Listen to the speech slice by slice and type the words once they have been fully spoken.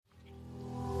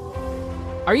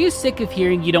Are you sick of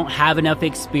hearing you don't have enough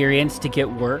experience to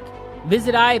get work?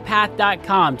 Visit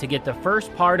iapath.com to get the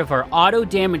first part of our auto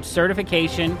damage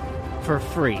certification for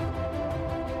free.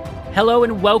 Hello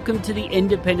and welcome to the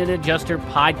Independent Adjuster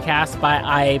podcast by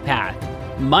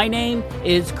IAPath. My name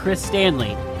is Chris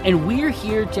Stanley, and we're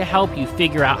here to help you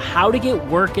figure out how to get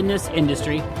work in this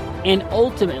industry and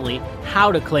ultimately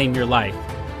how to claim your life.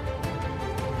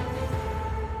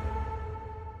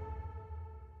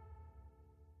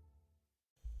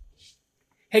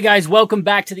 Hey guys, welcome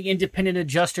back to the Independent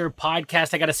Adjuster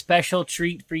podcast. I got a special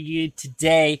treat for you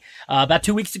today. About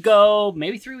 2 weeks ago,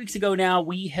 maybe 3 weeks ago now,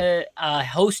 we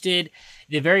hosted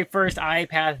the very first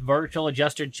IAPath Virtual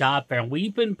Adjuster Job Fair. And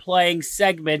we've been playing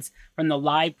segments from the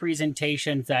live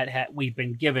presentations that we've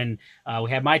been given.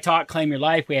 We had my talk, Claim Your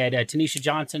Life. We had Tanisha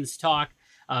Johnson's talk,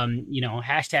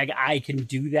 hashtag I can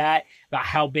do that, about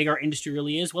how big our industry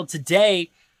really is. Well, today,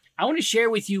 I want to share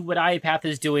with you what IAPath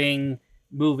is doing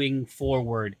moving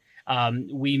forward.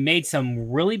 We made some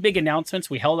really big announcements.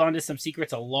 We held on to some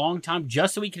secrets a long time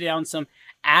just so we could announce them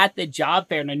at the job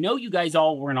fair. And I know you guys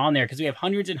all weren't on there because we have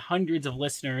hundreds and hundreds of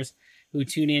listeners who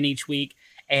tune in each week.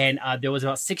 And there was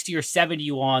about 60 or 70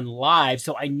 you on live.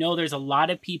 So I know there's a lot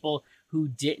of people who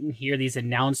didn't hear these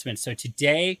announcements. So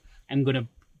today I'm going to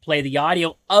play the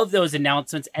audio of those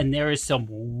announcements. And there is some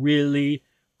really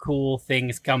cool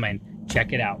things coming.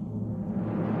 Check it out.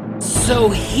 So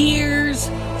here's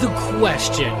the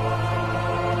question.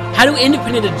 How do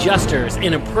independent adjusters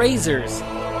and appraisers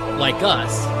like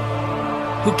us,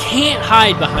 who can't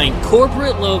hide behind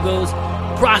corporate logos,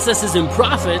 processes, and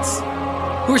profits,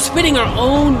 who are spending our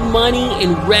own money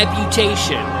and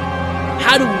reputation,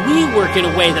 how do we work in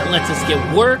a way that lets us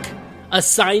get work,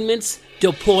 assignments,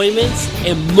 deployments,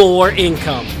 and more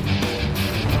income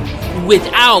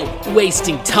without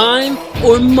wasting time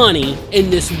or money in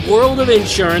this world of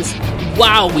insurance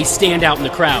while we stand out in the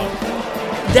crowd?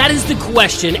 That is the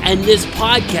question, and this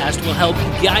podcast will help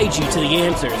guide you to the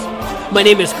answers. My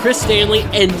name is Chris Stanley,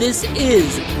 and this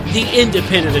is the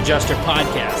Independent Adjuster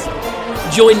Podcast.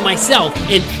 Join myself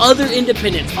and other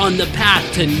independents on the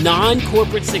path to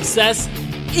non-corporate success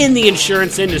in the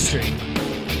insurance industry.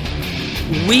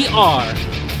 We are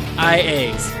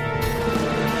IAs.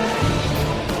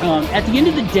 At the end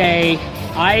of the day,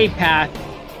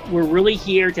 IAPath, we're really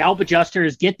here to help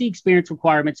adjusters get the experience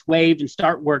requirements waived and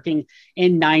start working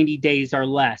in 90 days or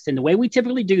less. And the way we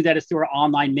typically do that is through our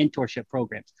online mentorship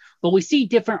programs. But we see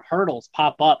different hurdles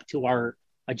pop up to our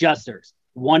adjusters.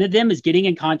 One of them is getting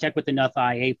in contact with enough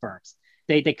IA firms.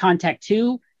 They contact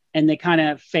two and they kind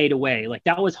of fade away. Like,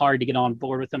 that was hard to get on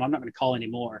board with them. I'm not going to call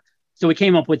anymore. So we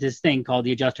came up with this thing called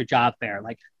the Adjuster Job Fair,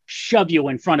 like shove you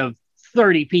in front of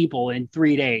 30 people in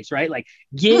 3 days, right? Like,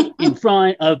 get in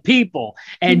front of people.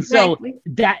 And exactly. So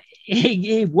that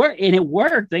it worked, and it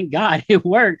worked. Thank God it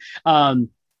worked.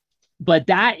 But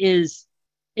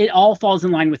it all falls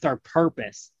in line with our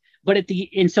purpose. But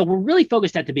so we're really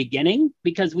focused at the beginning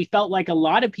because we felt like a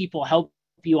lot of people help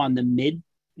you on the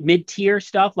mid-tier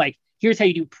stuff. Like, here's how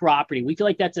you do property. We feel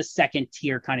like that's a second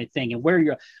tier kind of thing, and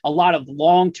where a lot of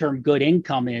long-term good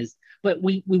income is. But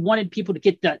we wanted people to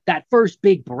get that first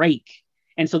big break.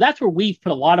 And so that's where we've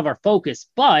put a lot of our focus.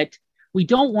 But we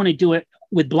don't want to do it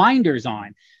with blinders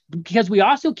on, because we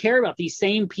also care about these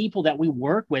same people that we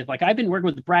work with. Like, I've been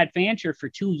working with Brad Fancher for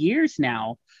 2 years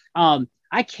now.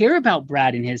 I care about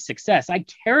Brad and his success. I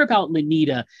care about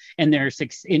Lenita and her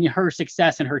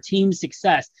success and her team's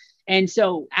success. And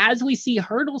so as we see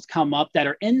hurdles come up that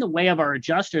are in the way of our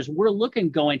adjusters, we're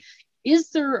looking, going,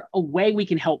 is there a way we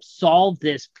can help solve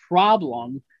this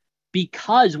problem?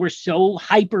 Because we're so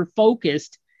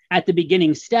hyper-focused at the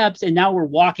beginning steps, and now we're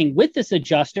walking with this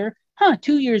adjuster.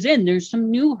 2 years in, there's some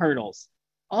new hurdles.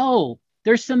 Oh,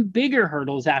 there's some bigger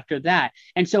hurdles after that.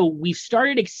 And so we've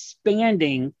started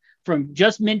expanding from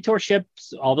just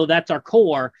mentorships, although that's our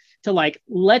core, to like,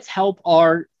 let's help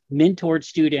our mentored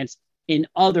students in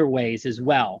other ways as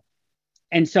well.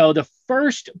 And so the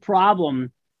first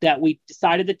problem that we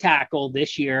decided to tackle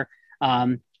this year,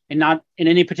 and not in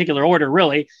any particular order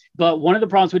really, but one of the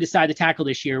problems we decided to tackle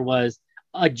this year was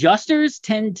adjusters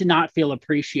tend to not feel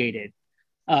appreciated.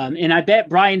 And I bet,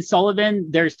 Brian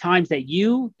Sullivan, there's times that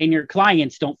you and your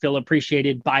clients don't feel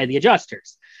appreciated by the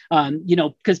adjusters.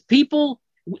 Because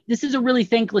this is a really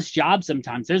thankless job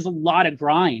sometimes. There's a lot of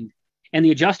grind, and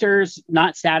the adjuster's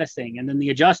not statusing. And then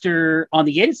the adjuster on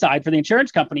the inside for the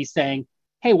insurance company saying,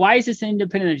 hey, why is this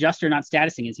independent adjuster not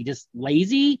statusing? Is he just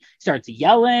lazy? Starts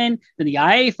yelling. Then the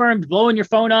IA firm's blowing your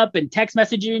phone up and text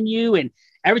messaging you, and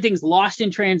everything's lost in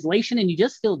translation, and you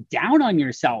just feel down on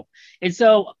yourself. And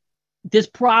so this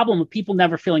problem of people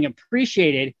never feeling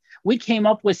appreciated, we came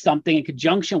up with something in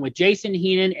conjunction with Jason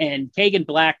Heenan and Kagan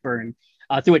Blackburn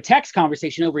through a text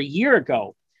conversation over a year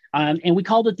ago. And we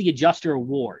called it the Adjuster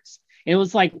Awards. It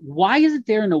was like, why isn't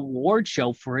there an award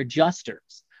show for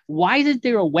adjusters? Why isn't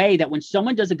there a way that when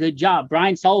someone does a good job,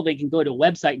 Brian Sullivan can go to a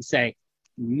website and say,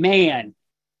 man,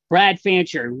 Brad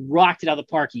Fancher rocked it out of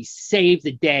the park. He saved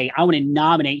the day. I want to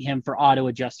nominate him for Auto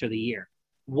Adjuster of the Year.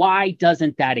 Why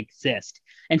doesn't that exist?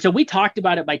 And so we talked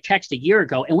about it by text a year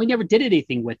ago, and we never did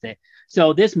anything with it.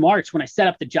 So this March, when I set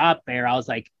up the job fair, I was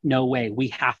like, no way, we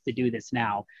have to do this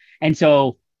now. And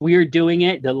so we're doing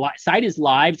it. The site is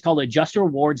live. It's called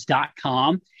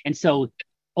adjusterawards.com. And so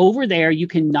over there, you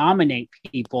can nominate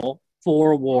people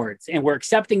for awards. And we're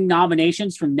accepting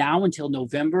nominations from now until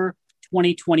November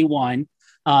 2021.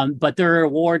 But there are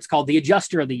awards called the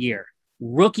Adjuster of the Year,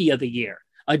 Rookie of the Year,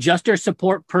 Adjuster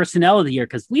Support Personnel of the Year,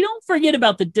 because we don't forget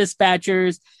about the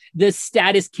dispatchers, the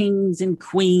status kings and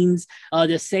queens,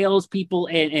 the salespeople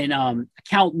and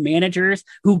account managers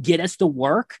who get us to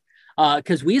work,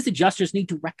 because we as adjusters need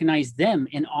to recognize them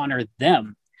and honor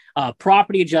them.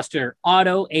 Property Adjuster,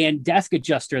 Auto, and Desk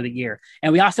Adjuster of the Year.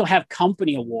 And we also have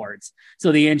company awards.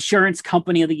 So the Insurance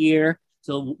Company of the Year,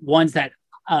 so ones that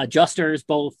adjusters,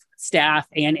 both staff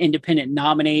and independent,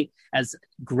 nominate as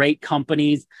great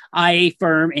companies, IA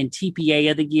Firm and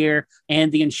TPA of the Year,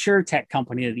 and the InsurTech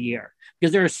Company of the Year.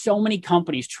 Because there are so many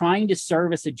companies trying to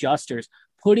service adjusters,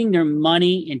 putting their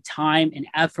money and time and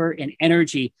effort and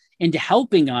energy into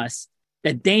helping us,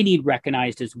 that they need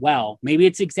recognized as well. Maybe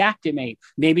it's Xactimate,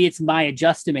 maybe it's My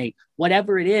Adjustimate,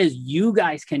 whatever it is, you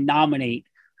guys can nominate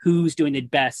who's doing the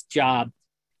best job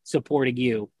supporting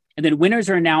you. And then winners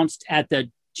are announced at the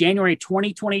January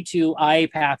 2022 IA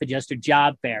Path Adjuster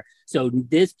Job Fair. So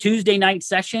this Tuesday night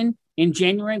session in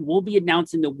January, we'll be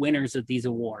announcing the winners of these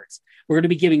awards. We're going to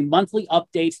be giving monthly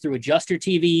updates through Adjuster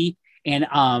TV and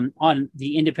on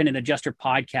the Independent Adjuster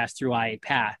podcast through IA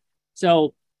Path.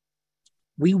 So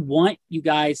we want you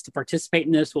guys to participate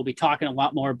in this. We'll be talking a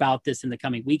lot more about this in the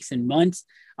coming weeks and months,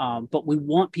 but we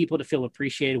want people to feel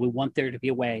appreciated. We want there to be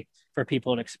a way for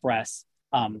people to express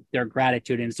their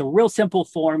gratitude. And it's a real simple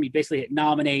form. You basically hit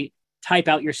nominate, type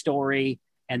out your story,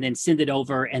 and then send it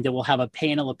over. And then we'll have a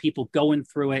panel of people going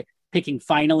through it, picking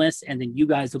finalists, and then you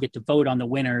guys will get to vote on the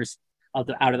winners out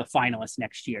of the finalists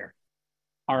next year.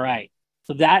 All right.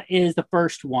 So that is the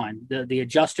first one, the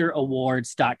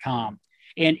adjusterawards.com.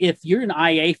 And if you're an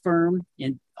IA firm,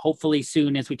 and hopefully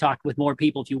soon as we talk with more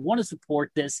people, if you want to support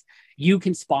this, you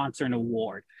can sponsor an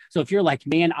award. So if you're like,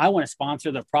 man, I want to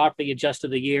sponsor the Property Adjuster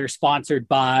of the Year sponsored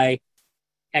by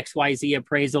XYZ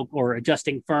Appraisal or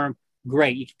Adjusting Firm,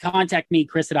 great. You can contact me,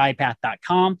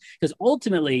 Chris@iapath.com, because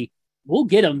ultimately we'll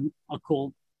get them a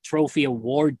cool trophy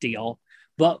award deal,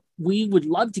 but we would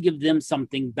love to give them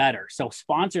something better. So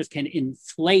sponsors can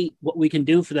inflate what we can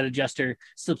do for that adjuster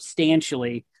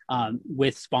substantially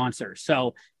with sponsors.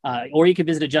 So, or you can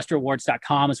visit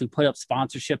adjusterawards.com as we put up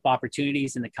sponsorship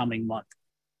opportunities in the coming month.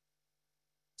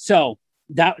 So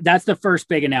that's the first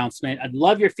big announcement. I'd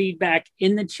love your feedback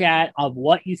in the chat of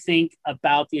what you think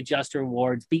about the Adjuster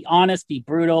Awards. Be honest, be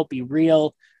brutal, be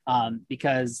real,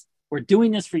 because we're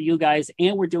doing this for you guys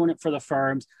and we're doing it for the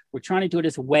firms. We're trying to do it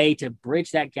as a way to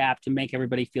bridge that gap to make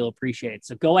everybody feel appreciated.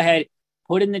 So go ahead,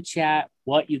 put in the chat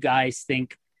what you guys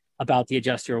think about the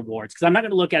Adjuster Awards, because I'm not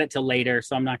going to look at it till later,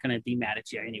 so I'm not going to be mad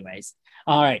at you anyways.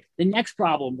 All right, the next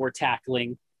problem we're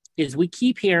tackling is we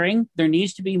keep hearing there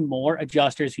needs to be more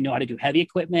adjusters who know how to do heavy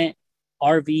equipment,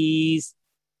 RVs,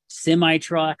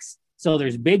 semi-trucks. So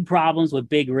there's big problems with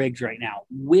big rigs right now.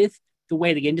 With the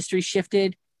way the industry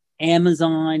shifted,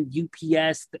 Amazon,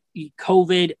 UPS,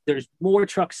 COVID, there's more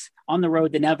trucks on the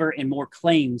road than ever and more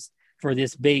claims for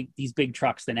these big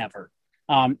trucks than ever.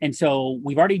 And so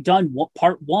we've already done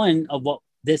part one of what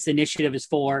this initiative is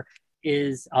for,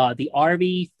 is the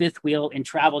RV, fifth wheel, and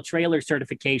travel trailer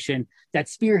certification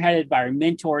that's spearheaded by our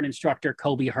mentor and instructor,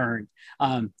 Kobe Hearn.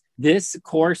 This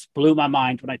course blew my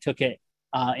mind when I took it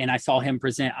and I saw him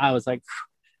present. I was like,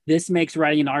 this makes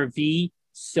riding an RV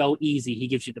so easy. He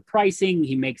gives you the pricing.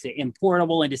 He makes it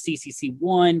importable into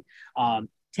CCC1,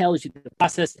 tells you the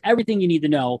process, everything you need to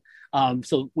know.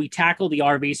 So we tackle the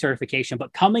RV certification,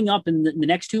 but coming up in the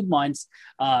next 2 months,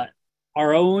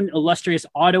 our own illustrious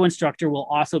auto instructor will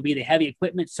also be the heavy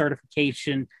equipment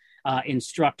certification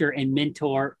instructor and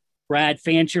mentor. Brad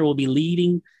Fancher will be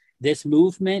leading this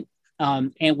movement.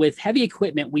 And with heavy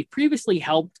equipment, we previously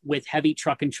helped with heavy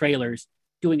truck and trailers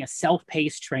doing a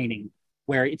self-paced training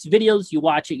where it's videos, you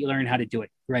watch it, you learn how to do it.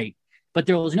 Great. But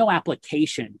there was no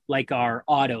application like our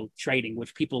auto trading,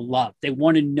 which people love. They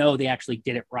want to know they actually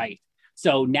did it right.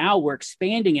 So now we're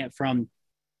expanding it from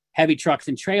heavy trucks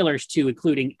and trailers to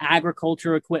including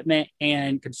agriculture equipment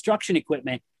and construction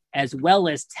equipment, as well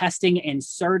as testing and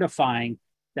certifying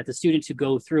that the students who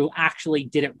go through actually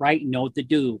did it right and know what to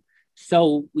do.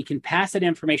 So we can pass that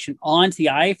information on to the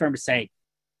IA firm to say,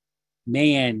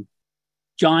 man,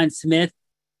 John Smith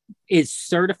is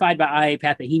certified by IA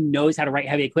Path that he knows how to write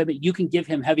heavy equipment. You can give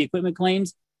him heavy equipment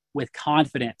claims with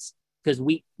confidence because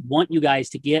we want you guys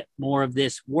to get more of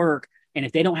this work. And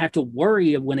if they don't have to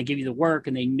worry when they give you the work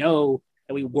and they know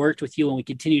that we worked with you and we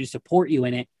continue to support you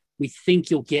in it, we think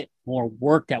you'll get more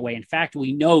work that way. In fact,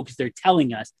 we know because they're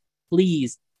telling us,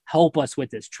 please help us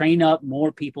with this. Train up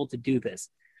more people to do this.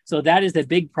 So that is the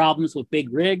big problems with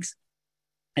big rigs.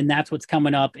 And that's what's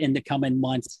coming up in the coming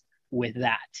months with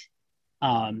that.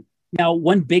 Now,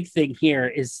 one big thing here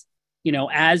is,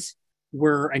 as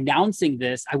we're announcing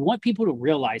this, I want people to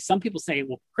realize, some people say,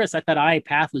 well, Chris, I thought IA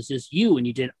Path was just you and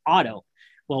you did auto.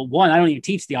 Well, one, I don't even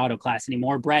teach the auto class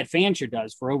anymore. Brad Fancher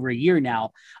does for over a year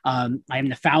now. I am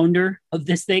the founder of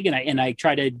this thing, and I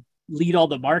try to lead all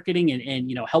the marketing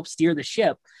and help steer the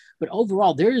ship. But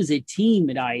overall, there is a team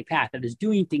at IA Path that is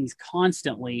doing things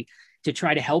constantly to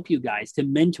try to help you guys, to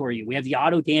mentor you. We have the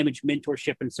auto damage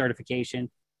mentorship and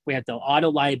certification. We have the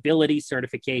auto liability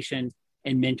certification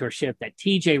and mentorship that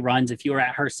TJ runs. If you were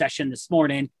at her session this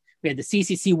morning, we had the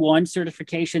CCC1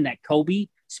 certification that Kobe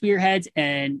spearheads,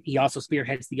 and he also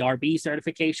spearheads the RB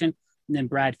certification. And then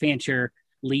Brad Fancher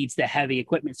leads the heavy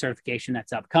equipment certification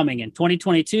that's upcoming in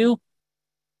 2022.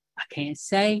 I can't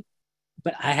say,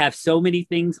 but I have so many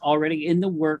things already in the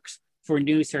works for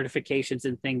new certifications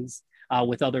and things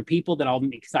with other people that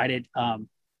I'm excited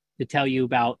to tell you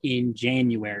about in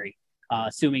January,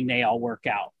 assuming they all work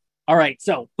out. All right,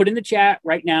 so put in the chat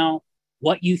right now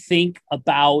what you think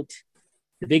about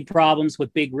the big problems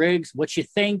with big rigs, what you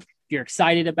think, if you're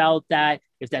excited about that,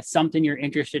 if that's something you're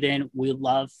interested in. We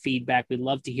love feedback. We'd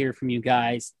love to hear from you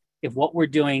guys if what we're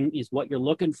doing is what you're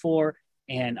looking for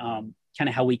and kind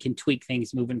of how we can tweak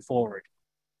things moving forward.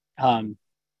 All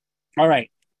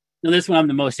right. Now, this one I'm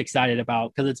the most excited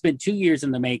about because it's been 2 years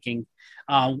in the making.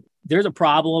 There's a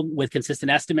problem with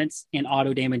consistent estimates in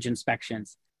auto damage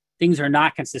inspections. Things are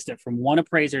not consistent from one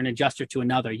appraiser and adjuster to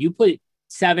another. You put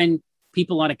 7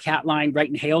 people on a cat line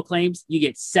writing hail claims, you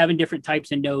get 7 different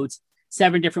types of notes,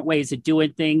 7 different ways of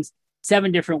doing things,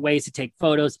 7 different ways to take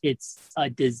photos. It's a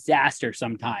disaster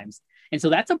sometimes. And so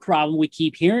that's a problem we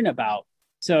keep hearing about.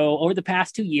 So over the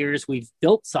past 2 years, we've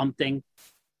built something,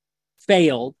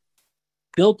 failed,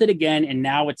 built it again, and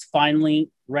now it's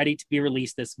finally ready to be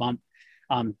released this month.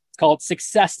 It's called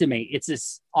Succestimate. It's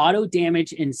this auto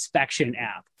damage inspection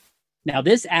app. Now,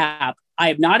 this app, I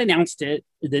have not announced it.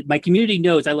 My community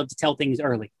knows I love to tell things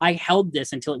early. I held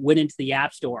this until it went into the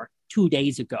App Store 2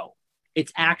 days ago.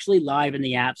 It's actually live in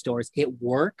the App Stores. It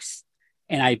works,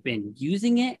 and I've been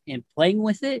using it and playing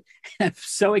with it. I'm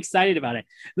so excited about it.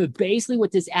 But basically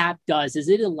what this app does is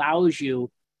it allows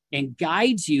you and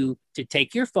guides you to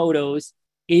take your photos,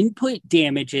 input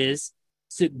damages,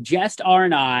 suggest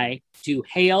R&I, do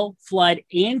hail, flood,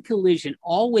 and collision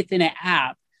all within an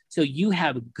app. So you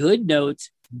have good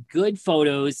notes, good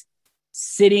photos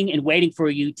sitting and waiting for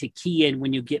you to key in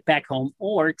when you get back home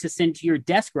or to send to your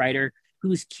desk writer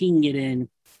who's keying it in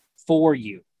for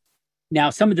you. Now,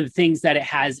 some of the things that it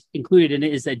has included in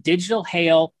it is a digital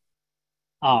hail,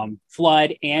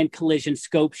 flood, and collision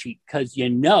scope sheet. Because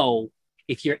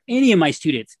if you're any of my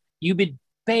students, you've been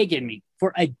begging me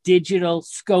for a digital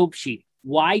scope sheet.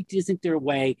 Why isn't there a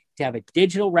way to have a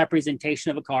digital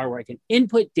representation of a car where I can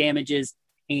input damages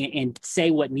and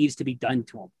say what needs to be done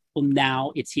to them? Well,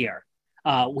 now it's here.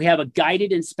 We have a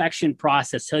guided inspection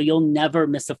process, so you'll never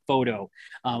miss a photo.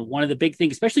 One of the big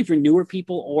things, especially for newer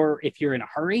people or if you're in a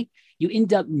hurry, you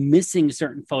end up missing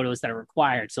certain photos that are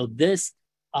required. So this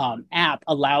app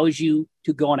allows you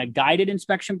to go on a guided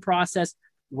inspection process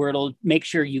where it'll make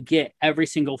sure you get every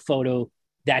single photo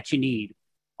that you need.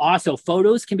 Also,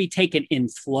 photos can be taken in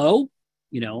flow,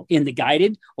 in the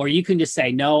guided, or you can just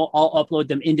say, no, I'll upload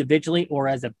them individually or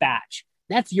as a batch.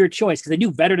 That's your choice, because I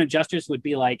knew veteran adjusters would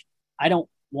be like, I don't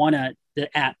want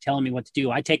the app telling me what to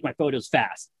do. I take my photos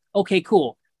fast. Okay,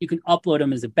 cool. You can upload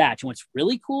them as a batch. And what's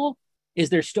really cool is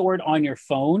they're stored on your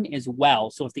phone as well.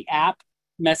 So if the app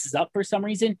messes up for some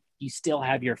reason, you still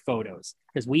have your photos.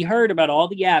 Because we heard about all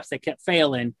the apps that kept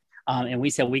failing. And we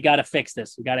said, we got to fix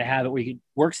this. We got to have it where it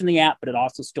works in the app, but it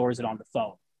also stores it on the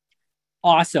phone.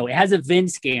 Also, it has a VIN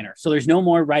scanner. So there's no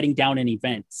more writing down any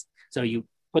VINs. So you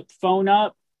put the phone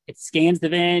up, it scans the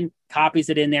VIN, copies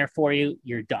it in there for you.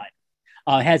 You're done.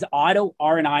 It has auto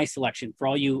R&I selection. For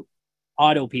all you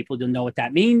auto people, you'll know what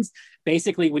that means.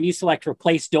 Basically, when you select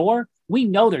replace door, We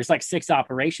know there's like 6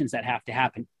 operations that have to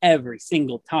happen every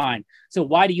single time. So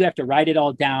why do you have to write it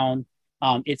all down?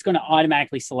 It's going to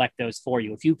automatically select those for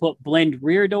you. If you put blend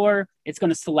rear door, it's going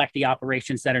to select the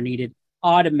operations that are needed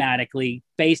automatically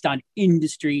based on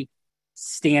industry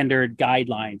standard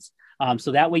guidelines.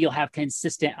 So that way you'll have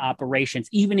consistent operations,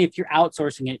 even if you're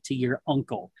outsourcing it to your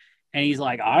uncle. And he's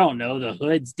like, I don't know, the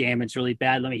hood's damaged really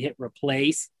bad. Let me hit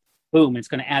replace. Boom, it's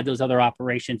going to add those other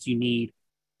operations you need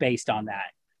based on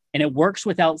that. And it works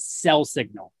without cell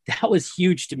signal. That was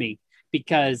huge to me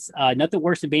because nothing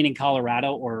worse than being in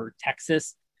Colorado or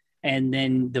Texas and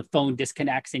then the phone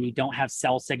disconnects and you don't have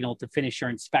cell signal to finish your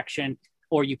inspection,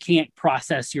 or you can't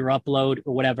process your upload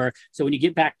or whatever. So when you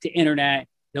get back to internet,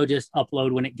 they'll just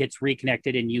upload when it gets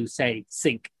reconnected and you say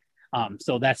sync.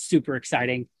 So that's super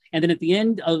exciting. And then at the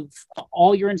end of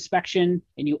all your inspection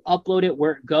and you upload it,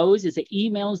 where it goes is it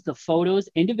emails the photos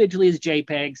individually as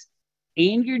JPEGs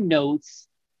and your notes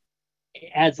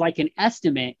as like an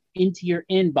estimate into your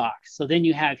inbox. So then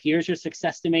you have, here's your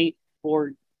success estimate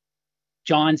for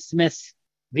John Smith's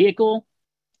vehicle,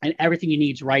 and everything you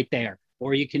need is right there.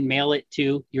 Or you can mail it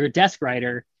to your desk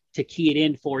writer to key it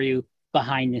in for you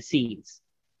behind the scenes.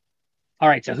 All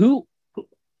right, so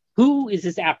who is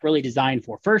this app really designed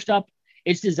for? First up,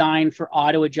 it's designed for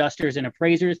auto adjusters and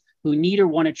appraisers who need or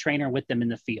want a trainer with them in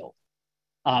the field.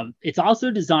 It's also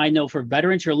designed, though, for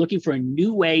veterans who are looking for a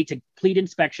new way to complete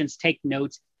inspections, take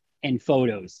notes, and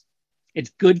photos. It's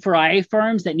good for IA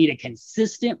firms that need a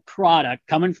consistent product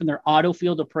coming from their auto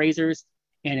field appraisers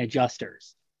and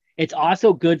adjusters. It's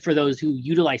also good for those who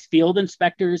utilize field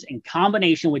inspectors in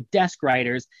combination with desk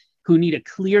writers who need a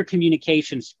clear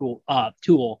communication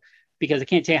tool, because I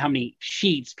can't tell you how many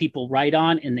sheets people write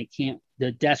on and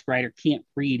the desk writer can't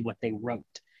read what they wrote.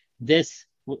 This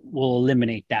will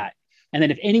eliminate that. And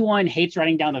then if anyone hates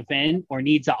writing down the VIN or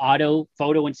needs an auto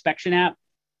photo inspection app,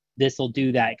 this will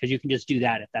do that, because you can just do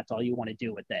that if that's all you want to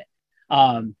do with it.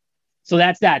 So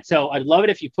that's that. So I'd love it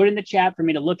if you put in the chat for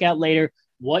me to look at later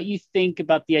what you think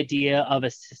about the idea of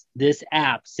this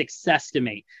app,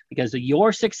 Successtimate, because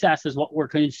your success is what we're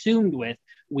consumed with.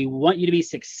 We want you to be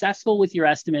successful with your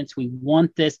estimates. We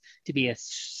want this to be a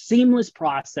seamless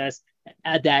process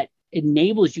that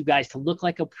enables you guys to look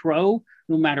like a pro,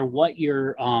 no matter what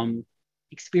your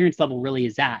experience level really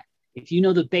is at. If you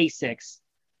know the basics,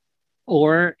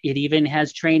 or it even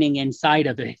has training inside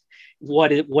of it,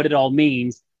 what it all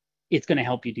means, it's going to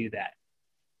help you do that.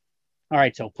 All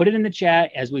right, so put it in the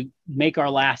chat as we make our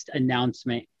last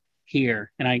announcement here.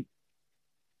 And I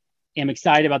am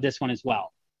excited about this one as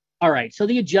well. All right, so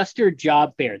the Adjuster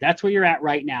Job Fair, that's where you're at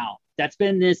right now. That's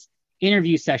been this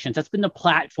interview sessions. That's been the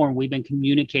platform we've been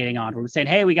communicating on. We're saying,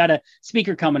 hey, we got a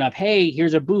speaker coming up. Hey,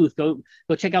 here's a booth. Go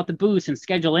check out the booth and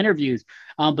schedule interviews.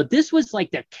 But this was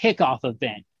like the kickoff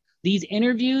event. These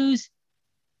interviews,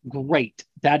 great.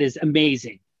 That is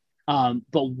amazing.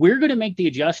 But we're going to make the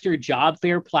Adjuster Job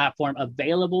Fair platform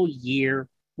available year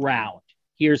round.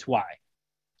 Here's why.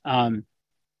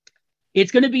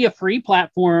 It's going to be a free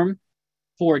platform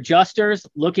for adjusters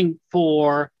looking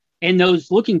for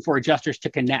adjusters to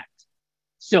connect.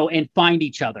 So, and find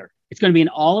each other. It's going to be an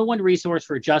all-in-one resource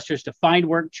for adjusters to find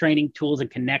work, training, tools, and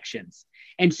connections.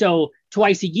 And so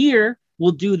twice a year,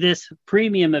 we'll do this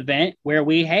premium event where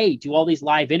we, do all these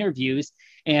live interviews,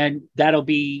 and that'll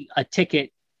be a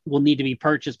ticket will need to be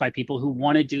purchased by people who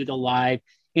want to do the live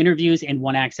interviews and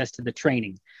want access to the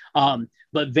training.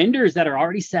 But vendors that are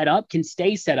already set up can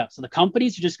stay set up. So the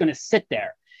companies are just going to sit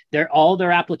there. All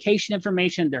their application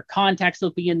information, their contacts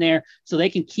will be in there, so they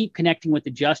can keep connecting with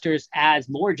adjusters as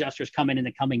more adjusters come in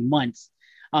the coming months.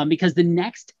 Because the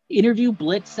next interview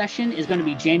blitz session is going to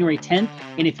be January 10th.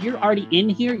 And if you're already in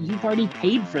here, you've already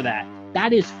paid for that.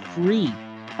 That is free.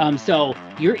 So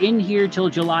you're in here till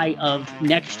July of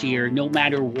next year, no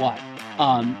matter what.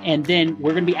 And then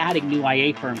we're going to be adding new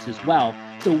IA firms as well.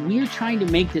 So we're trying to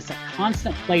make this a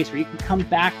constant place where you can come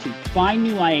back to find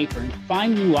new IA firms,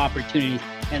 find new opportunities.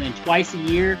 And then twice a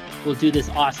year, we'll do this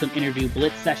awesome interview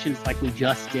blitz sessions like we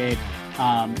just did,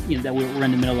 that we're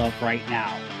in the middle of right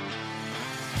now.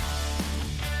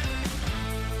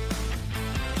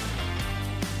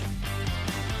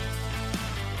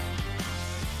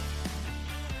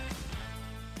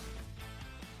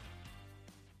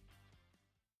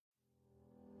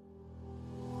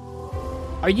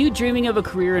 Are you dreaming of a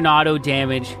career in auto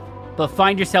damage, but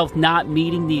find yourself not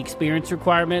meeting the experience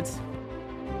requirements?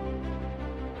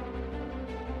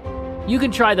 You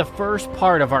can try the first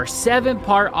part of our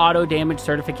 7-part auto damage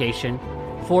certification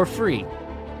for free.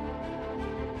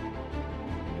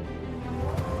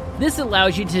 This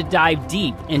allows you to dive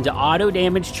deep into auto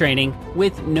damage training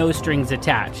with no strings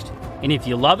attached. And if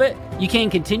you love it, you can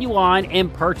continue on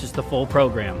and purchase the full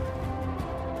program.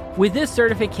 With this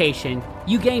certification,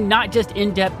 you gain not just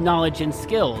in-depth knowledge and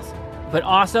skills, but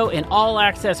also an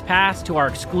all-access pass to our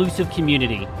exclusive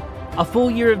community, a full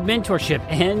year of mentorship,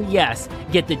 and yes,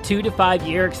 get the 2 to 5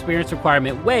 year experience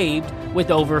requirement waived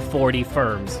with over 40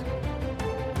 firms.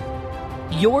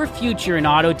 Your future in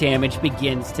auto damage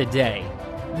begins today.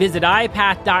 Visit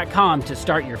iPath.com to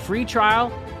start your free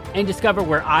trial and discover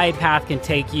where iPath can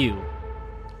take you.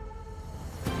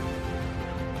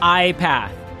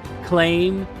 iPath.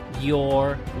 Claim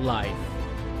your life.